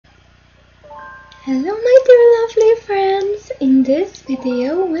Hello my dear lovely friends, in this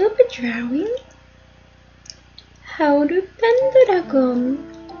video we'll be drawing Hauru Pendragon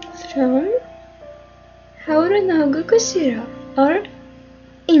from Hauru no Gokushiro, or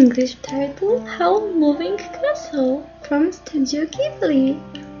English title Howl Moving Castle from Studio Ghibli.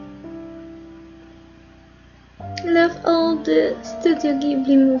 Love all the Studio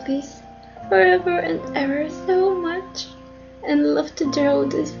Ghibli movies forever and ever so much, and love to draw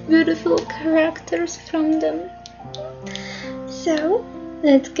these beautiful characters from them. So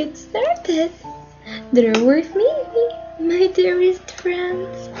let's get started. Draw with me, my dearest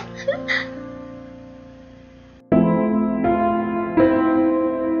friends.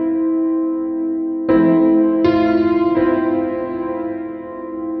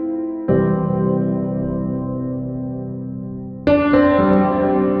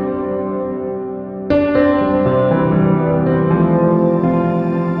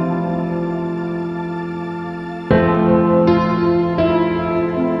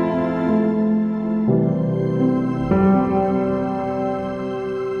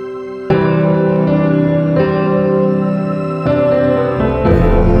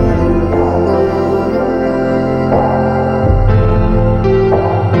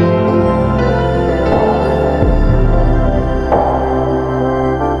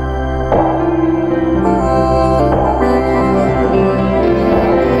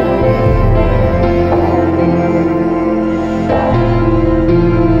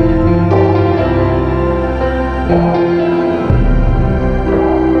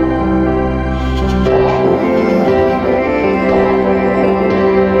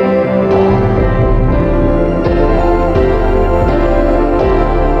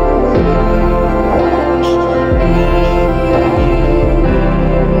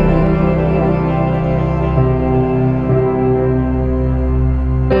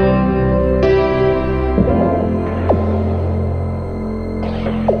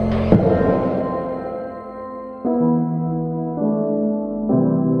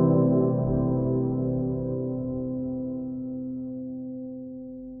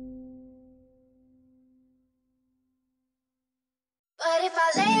 But if I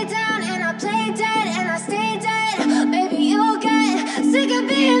lay down and I play dead and I stay dead, maybe you'll get sick of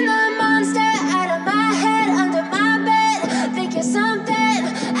being the monster out of my head, under my bed. Think you're something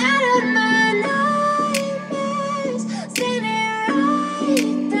out of my nightmares, standing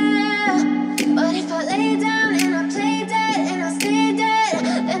right there. But if I lay down and I play dead and I stay dead,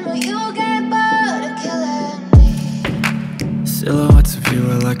 then will you get bored of killing me? Silhouettes of you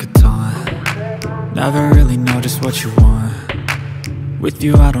are like a taunt. Never really know just what you want. With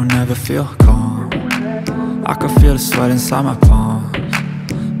you I don't ever feel calm. I can feel the sweat inside my palms.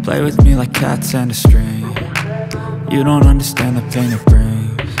 Play with me like cats and a string. You don't understand the pain it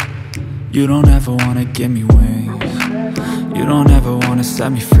brings. You don't ever wanna give me wings. You don't ever wanna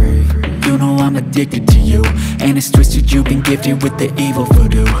set me free. You know I'm addicted to you, and it's twisted, you've been gifted with the evil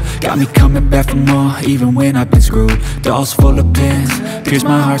voodoo. Got me coming back for more, even when I've been screwed. Dolls full of pins, pierce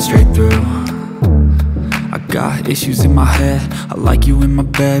my heart straight through. I got issues in my head, I like you in my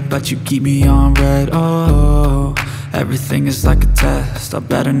bed, but you keep me on red. Oh, everything is like a test. I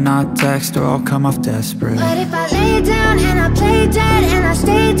better not text or I'll come off desperate. But if I lay down and I play dead and I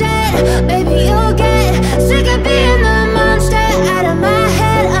stay dead, maybe you'll get sick of being the monster out of my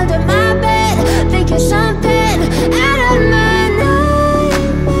head, under my bed. Think you're something out of my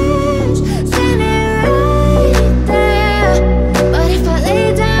nightmares, standing right there. But if I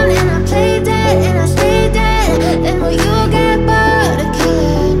lay down and I play dead and I stay dead, then will you get bored of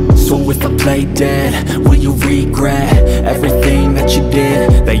killing me? So if I play dead, will you regret everything that you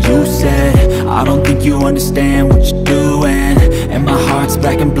did, that you said? I don't think you understand what you're doing, and my heart's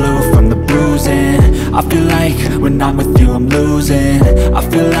black and blue from the bruising. I feel like when I'm with you I'm losing. I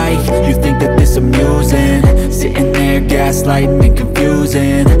feel like you think that this amusing, sitting there gaslighting and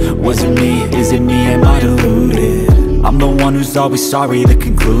confusing. Was it me? Is it me? Am I deluded? I'm the one who's always sorry, the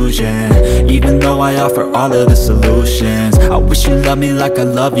conclusion, even though I offer all of the solutions. I wish you loved me like I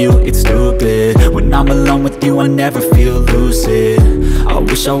love you, it's stupid. When I'm alone with you I never feel lucid. I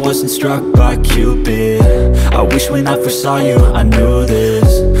wish I wasn't struck by Cupid. I wish when I first saw you I knew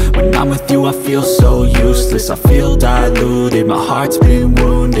this. When I'm with you I feel so useless, I feel diluted, my heart's been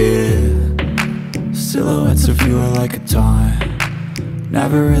wounded. Silhouettes of you are like a taunt.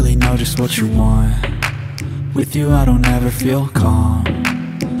 Never really know just what you want. With you I don't ever feel calm.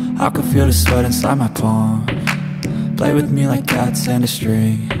 I can feel the sweat inside my palms. Play with me like cats and a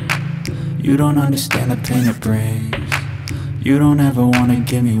string. You don't understand the pain it brings. You don't ever wanna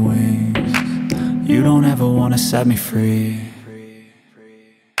give me wings. You don't ever wanna set me free.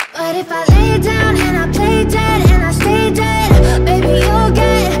 But if I lay down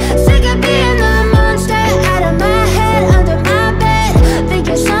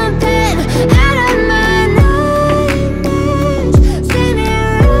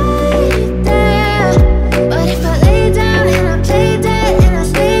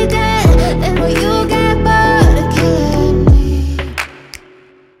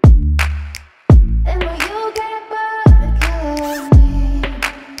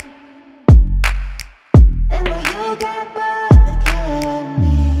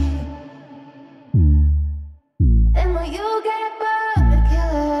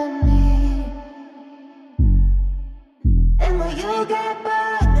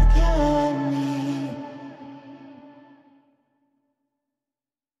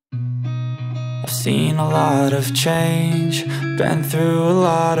I've seen a lot of change, been through a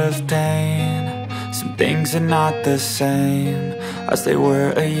lot of pain. Some things are not the same as they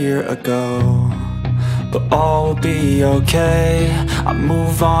were a year ago, but all will be okay. I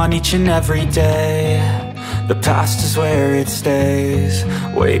move on each and every day. The past is where it stays,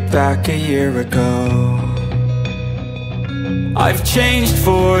 way back a year ago. I've changed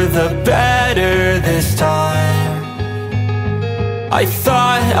for the better this time. I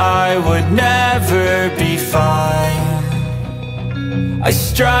thought I would never be fine. I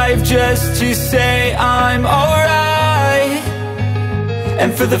strive just to say I'm alright,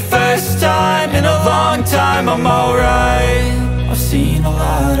 and for the first time in a long time I'm alright. I've seen a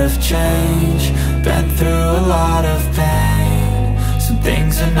lot of change, been through a lot of pain. Some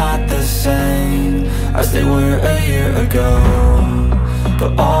things are not the same as they were a year ago,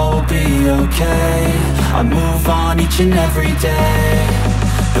 but all will be okay. I move on each and every day.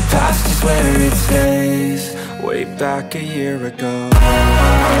 The past is where it stays, way back a year ago.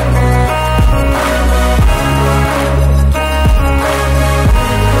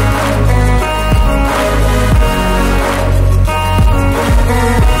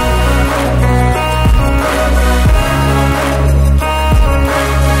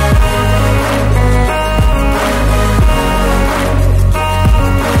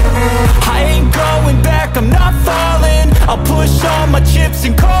 I'm not falling, I'll push all my chips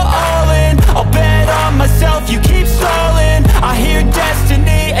and call all in. I'll bet on myself, you keep stalling. I hear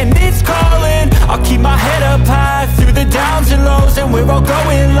destiny and it's calling. I'll keep my head up high through the downs and lows, and we're all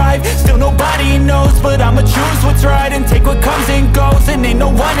going life. Still nobody knows, but I'ma choose what's right and take what comes and goes. And ain't no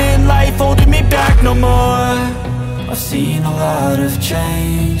one in life holding me back no more. I've seen a lot of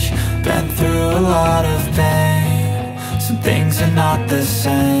change, been through a lot of pain. Some things are not the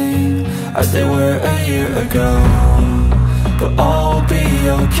same as they were a year ago, but all will be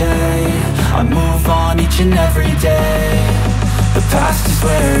okay. I move on each and every day. The past is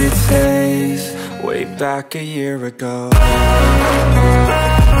where it stays, way back a year ago.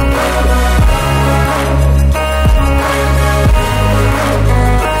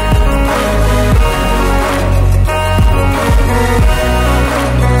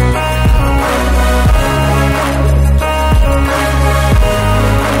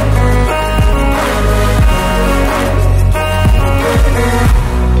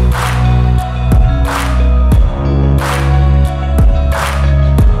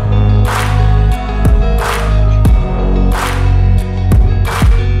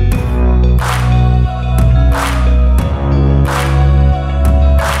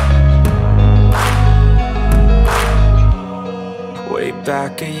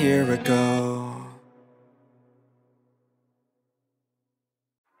 Back a year ago.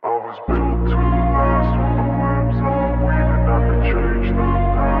 I was built to last with the webs I'm weaving. I could change the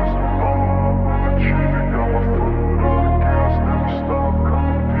past with all I'm achieving. Got my foot on the gas, never stop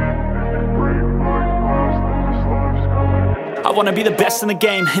competing. If you break like glass, then this life's gonna end. I wanna be the best in the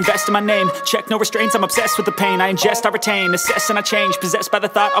game, invest in my name. Check no restraints, I'm obsessed with the pain. I ingest, I retain, assess and I change. Possessed by the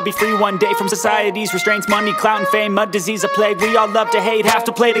thought I'll be free one day from society's restraints. Money, clout and fame, mud, disease, a plague. We all love to hate, have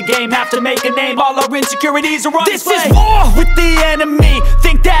to play the game, have to make a name. All our insecurities are on display. This is war with the enemy,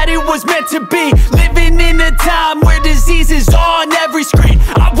 think that it was meant to be. Living in a time where disease is on every screen.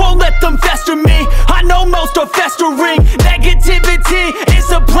 I won't let them fester me, I know most are festering. Negativity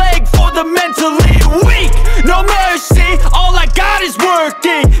is a plague for the mentally weak. No mercy, all I got is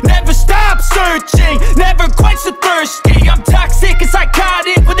working. Never stop searching, never quench the thirsty. I'm toxic and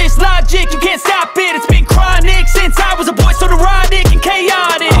psychotic with this logic, you can't stop it. It's been chronic since I was a boy, so neurotic and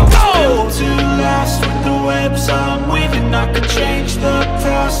chaotic. Built to last with the webs I'm weaving. I could change the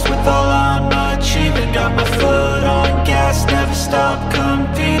past with all I'm achieving. Got my foot on gas, never stop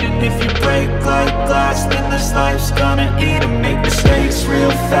competing. If you break like glass, then this life's gonna eat 'em. Make mistakes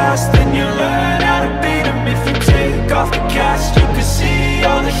real fast, then you learn how to beat 'em. If you take off the cast, you can see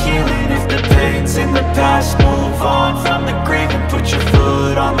all the healing. If the pain's in the past, move on from the grave and put your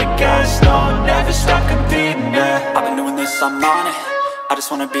foot on the gas. No, never stop competing, yeah. I've been doing this, I'm on it. I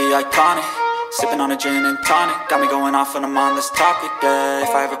just wanna be iconic. Sipping on a gin and tonic, got me going off when I'm on this topic, yeah.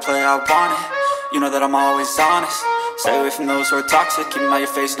 If I ever play, I want it. You know that I'm always honest. Stay away from those who are toxic. Keep 'em out your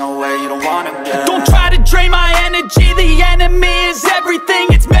face, no way, you don't want 'em, yeah. Don't try to drain my energy. The enemy is everything.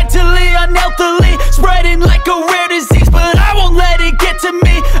 It's mentally, unhealthily spreading like a rare disease, but I won't let it get to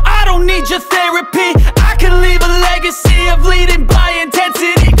me. I don't need your therapy. I can leave a legacy of leading by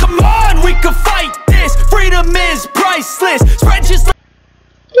intensity. Come on, we can fight this. Freedom is priceless. Spread just like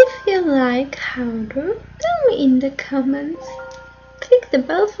If you like Hauru, tell me in the comments. Click the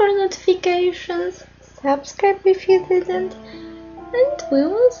bell for notifications, subscribe if you didn't, and we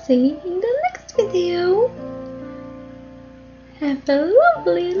will see you in the next next video. Have a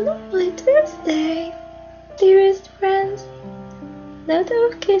lovely, lovely Thursday, dearest friends. Lots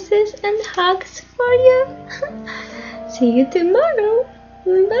of kisses and hugs for you. See you tomorrow.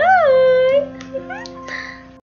 Bye.